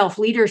in self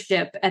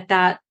leadership at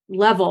that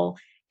level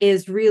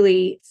is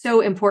really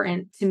so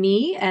important to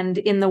me and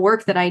in the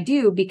work that I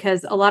do,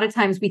 because a lot of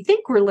times we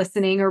think we're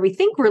listening or we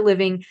think we're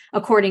living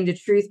according to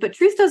truth, but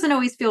truth doesn't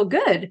always feel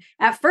good.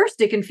 At first,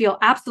 it can feel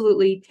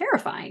absolutely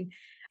terrifying.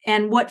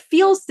 And what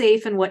feels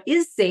safe and what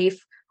is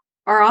safe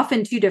are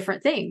often two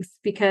different things,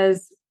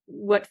 because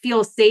what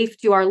feels safe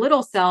to our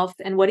little self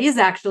and what is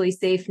actually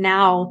safe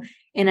now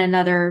in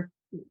another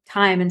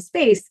time and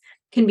space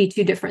can be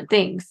two different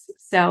things.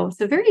 So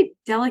it's a very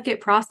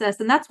delicate process.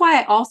 And that's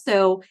why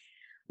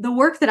the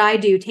work that I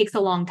do takes a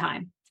long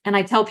time. And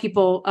I tell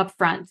people up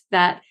front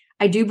that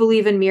I do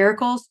believe in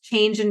miracles.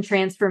 Change and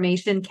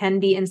transformation can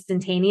be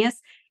instantaneous.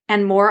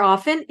 And more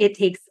often, it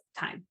takes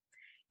time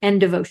and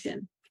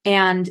devotion.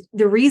 And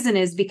the reason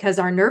is because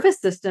our nervous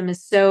system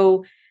is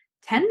so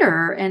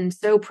tender and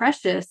so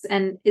precious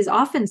and is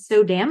often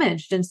so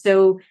damaged and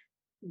so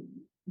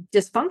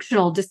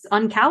dysfunctional, just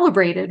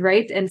uncalibrated,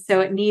 right? And so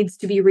it needs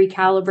to be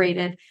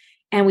recalibrated.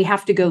 And we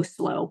have to go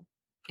slow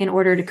in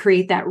order to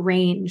create that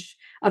range.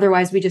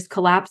 Otherwise, we just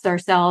collapse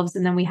ourselves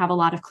and then we have a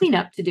lot of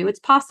cleanup to do. It's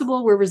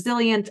possible, we're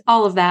resilient,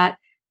 all of that.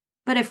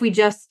 But if we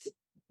just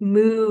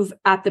move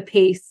at the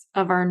pace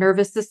of our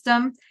nervous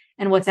system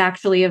and what's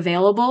actually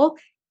available,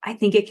 I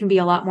think it can be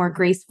a lot more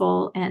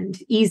graceful and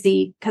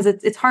easy because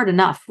it's hard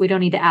enough. We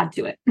don't need to add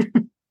to it.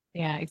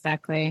 Yeah,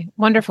 exactly.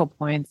 Wonderful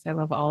points. I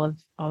love all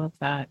of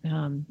that.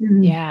 Mhm.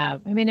 Yeah.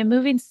 I mean, and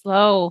moving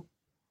slow,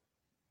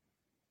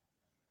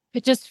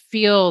 it just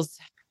feels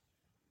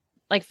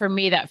like for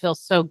me, that feels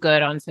so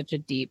good on such a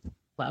deep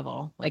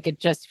level. Like it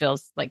just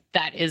feels like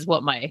that is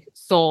what my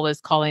soul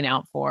is calling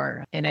out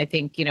for. And I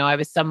think, I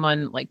was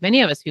someone like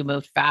many of us who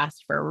moved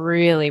fast for a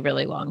really,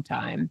 really long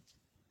time,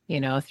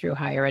 through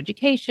higher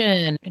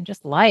education and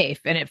just life.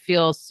 And it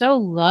feels so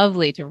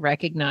lovely to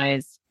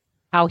recognize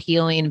how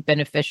healing,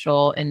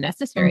 beneficial, and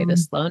necessary the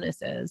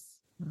slowness is.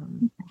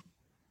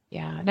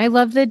 Yeah. And I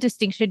love the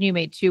distinction you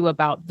made too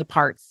about the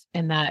parts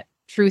and that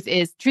truth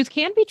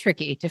can be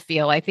tricky to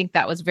feel. I think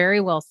that was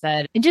very well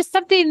said. And just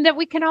something that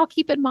we can all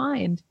keep in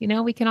mind.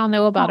 We can all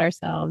know about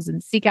ourselves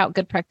and seek out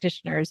good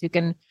practitioners who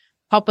can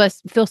help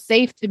us feel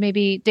safe to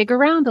maybe dig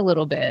around a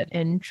little bit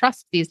and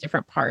trust these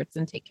different parts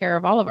and take care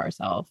of all of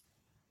ourselves.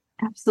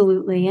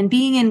 Absolutely. And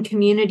being in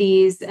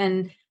communities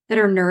and that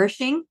are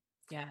nourishing.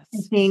 Yes. I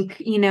think,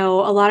 a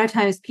lot of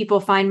times people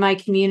find my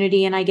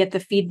community and I get the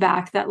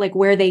feedback that like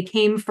where they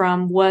came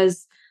from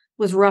was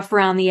rough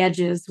around the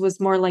edges, was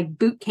more like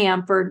boot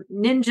camp or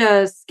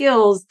ninja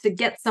skills to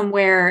get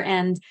somewhere.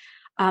 And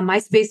my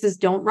spaces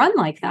don't run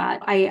like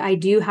that. I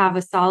do have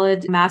a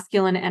solid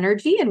masculine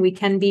energy and we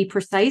can be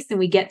precise and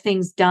we get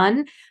things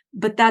done,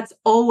 but that's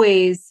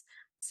always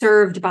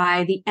served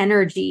by the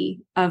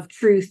energy of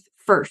truth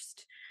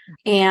first.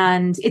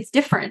 And it's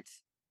different.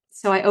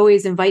 So I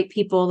always invite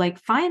people like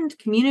find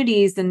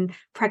communities and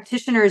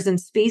practitioners and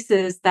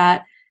spaces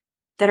that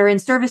are in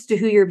service to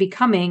who you're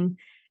becoming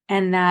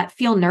and that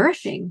feel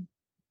nourishing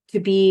to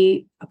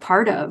be a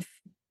part of,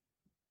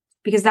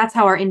 because that's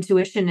how our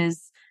intuition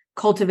is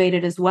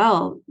cultivated as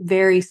well.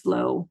 Very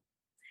slow.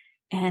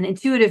 And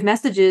intuitive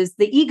messages,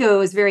 the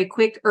ego is very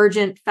quick,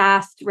 urgent,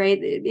 fast,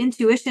 right?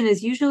 Intuition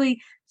is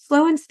usually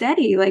slow and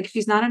steady. Like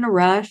she's not in a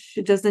rush.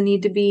 It doesn't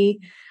need to be.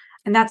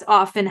 And that's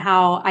often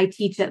how I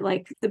teach at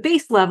like the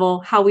base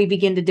level, how we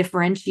begin to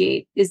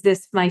differentiate. Is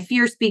this my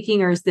fear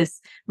speaking or is this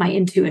my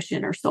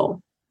intuition or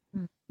soul?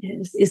 Mm.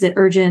 Is it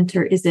urgent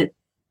or is it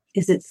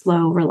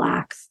slow,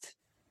 relaxed?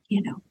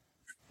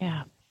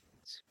 Yeah.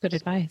 Good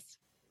advice.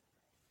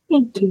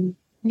 Thank you.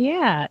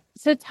 Yeah.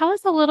 So tell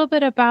us a little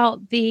bit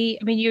about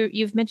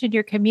you've mentioned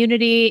your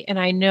community, and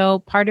I know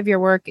part of your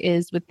work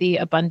is with the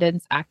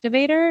Abundance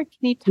Activator.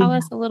 Can you tell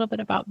us a little bit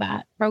about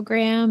that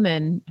program?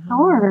 And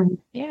Sure.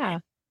 Yeah.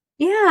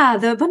 Yeah,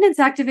 the Abundance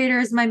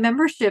Activator is my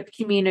membership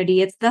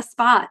community. It's the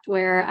spot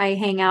where I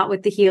hang out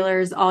with the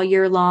healers all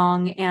year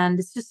long. And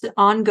it's just an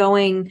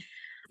ongoing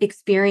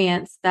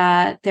experience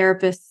that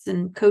therapists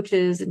and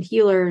coaches and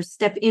healers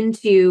step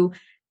into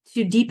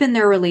to deepen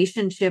their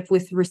relationship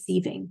with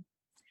receiving.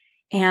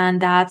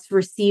 And that's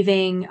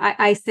receiving,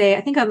 I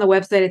think on the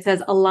website, it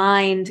says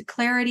aligned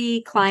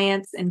clarity,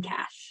 clients, and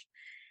cash.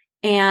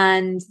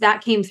 And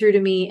that came through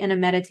to me in a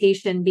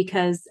meditation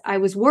because I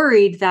was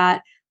worried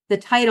that the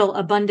title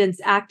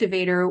Abundance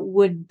Activator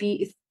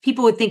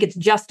people would think it's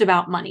just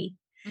about money.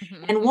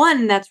 Mhm. And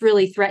one that's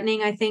really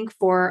threatening, I think,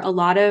 for a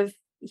lot of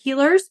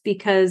healers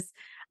because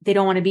they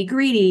don't want to be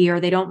greedy or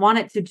they don't want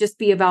it to just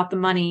be about the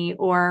money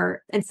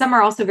and some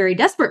are also very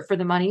desperate for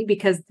the money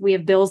because we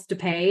have bills to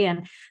pay.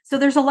 And so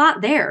there's a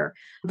lot there,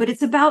 but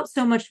it's about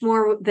so much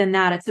more than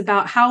that. It's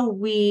about how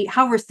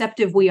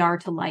receptive we are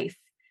to life,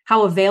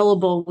 how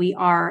available we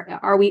are.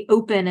 Are we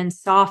open and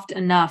soft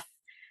enough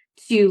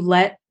to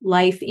let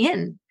life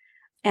in?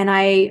 And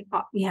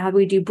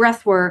we do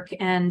breath work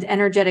and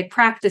energetic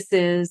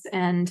practices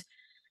and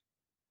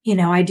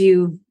I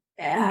do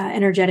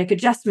energetic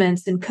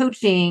adjustments and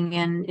coaching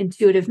and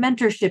intuitive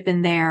mentorship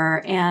in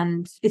there.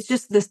 And it's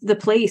just the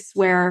place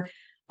where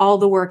all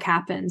the work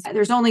happens.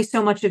 There's only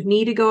so much of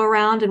me to go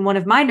around. And one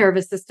of my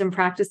nervous system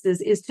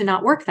practices is to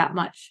not work that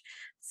much.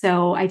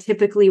 So I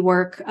typically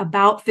work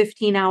about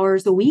 15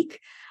 hours a week.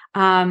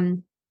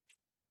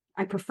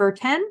 I prefer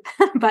 10,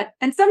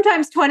 and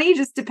sometimes 20,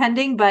 just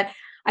depending, but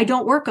I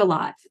don't work a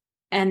lot.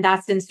 And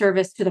that's in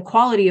service to the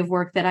quality of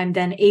work that I'm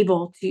then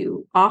able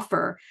to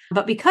offer.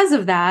 But because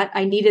of that,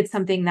 I needed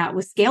something that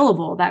was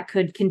scalable, that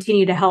could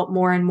continue to help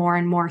more and more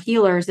and more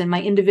healers. And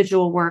my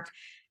individual work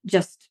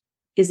just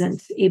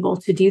isn't able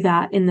to do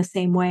that in the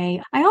same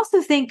way. I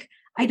also think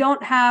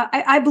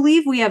I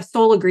believe we have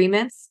soul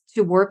agreements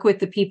to work with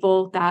the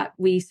people that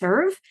we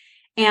serve.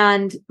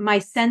 And my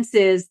sense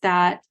is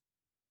that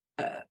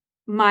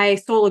my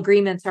soul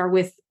agreements are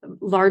with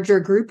larger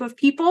group of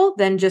people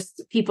than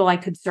just people I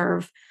could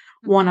serve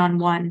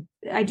one-on-one.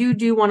 I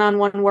do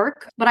one-on-one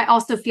work, but I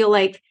also feel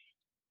like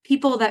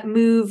people that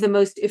move the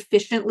most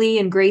efficiently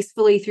and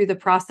gracefully through the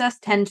process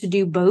tend to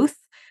do both,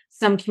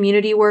 some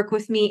community work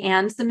with me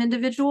and some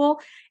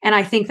individual. And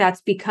I think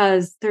that's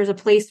because there's a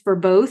place for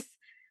both,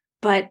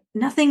 but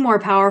nothing more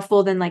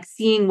powerful than like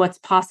seeing what's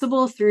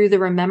possible through the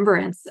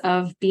remembrance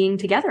of being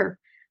together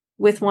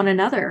with one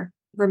another,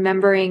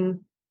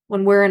 remembering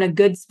when we're in a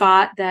good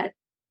spot that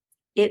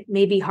it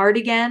may be hard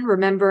again,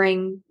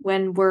 remembering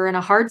when we're in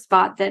a hard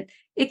spot that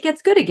it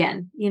gets good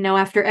again.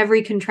 After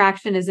every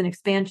contraction is an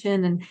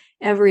expansion and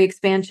every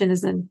expansion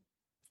is a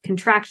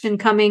contraction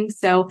coming.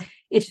 So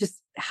it's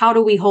just, how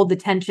do we hold the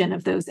tension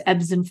of those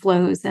ebbs and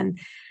flows? And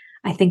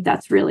I think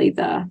that's really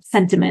the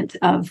sentiment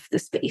of the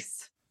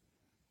space.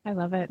 I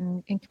love it.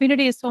 And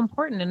community is so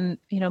important.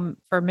 And,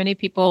 for many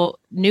people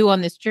new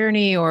on this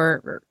journey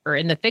or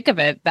in the thick of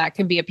it, that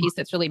can be a piece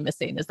that's really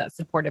missing, is that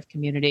supportive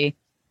community.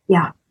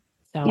 Yeah.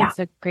 So It's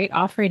a great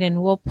offering. And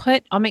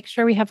I'll make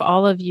sure we have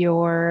all of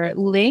your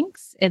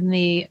links in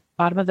the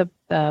bottom of the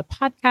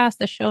podcast,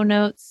 the show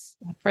notes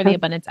for the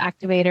Abundance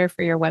Activator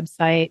for your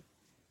website.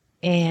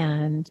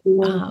 And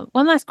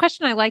one last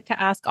question I like to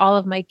ask all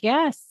of my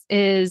guests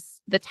is,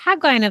 the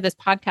tagline of this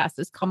podcast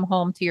is "Come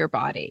Home to Your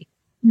Body."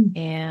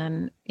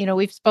 And,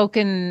 we've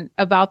spoken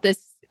about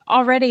this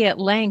already at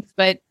length,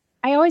 but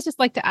I always just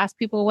like to ask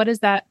people, what does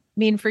that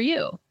mean for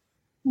you?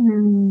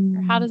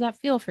 Or how does that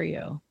feel for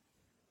you?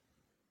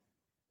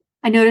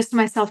 I noticed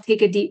myself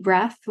take a deep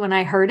breath when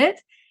I heard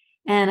it.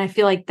 And I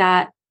feel like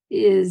that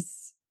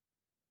is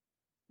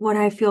what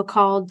I feel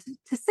called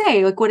to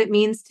say. Like, what it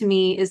means to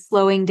me is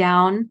slowing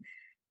down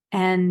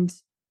and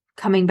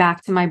coming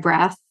back to my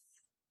breath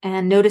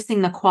and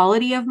noticing the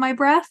quality of my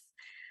breath.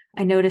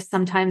 I notice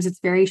sometimes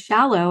it's very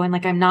shallow and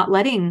like I'm not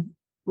letting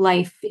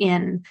life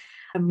in.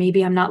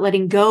 Maybe I'm not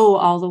letting go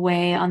all the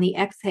way on the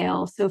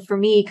exhale. So for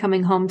me,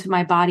 coming home to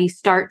my body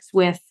starts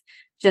with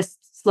just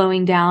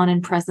slowing down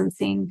and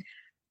presencing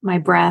my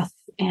breath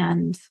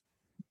and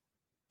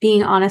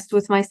being honest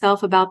with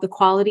myself about the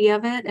quality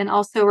of it. And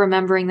also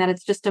remembering that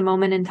it's just a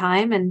moment in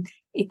time and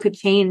it could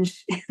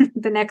change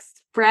the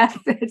next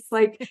breath. It's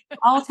like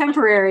all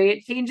temporary.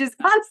 It changes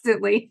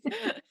constantly.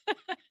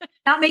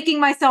 Not making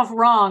myself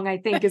wrong, I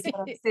think, is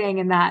what I'm saying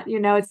in that.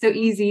 It's so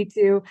easy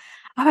to,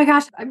 oh my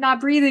gosh, I'm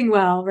not breathing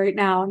well right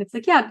now. And it's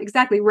like, yeah,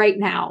 exactly, right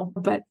now.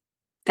 But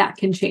that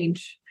can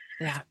change.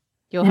 Yeah.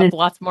 You'll have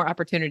lots more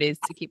opportunities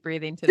to keep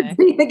breathing today.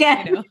 Breathe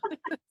again.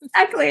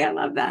 Exactly. I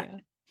love that.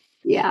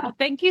 Yeah. Well,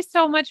 thank you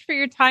so much for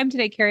your time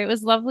today, Keri. It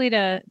was lovely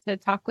to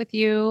talk with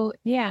you.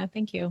 Yeah.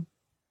 Thank you.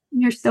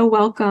 You're so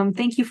welcome.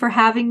 Thank you for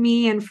having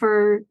me and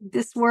for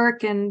this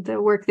work and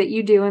the work that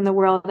you do in the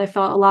world. I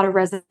felt a lot of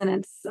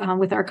resonance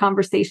with our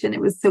conversation. It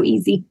was so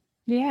easy.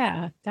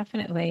 Yeah,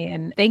 definitely.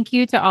 And thank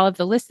you to all of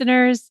the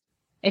listeners.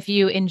 If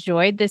you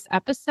enjoyed this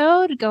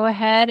episode, go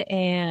ahead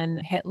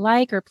and hit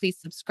like or please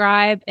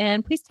subscribe,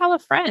 and please tell a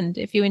friend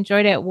if you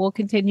enjoyed it. We'll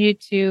continue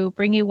to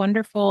bring you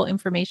wonderful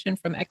information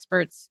from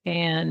experts,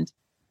 and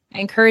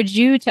I encourage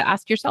you to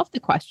ask yourself the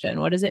question,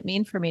 what does it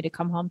mean for me to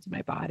come home to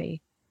my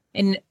body?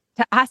 And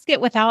to ask it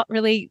without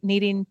really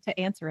needing to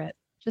answer it,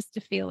 just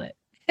to feel it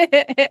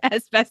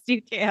as best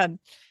you can.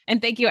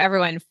 And thank you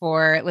everyone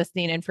for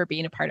listening and for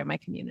being a part of my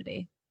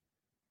community.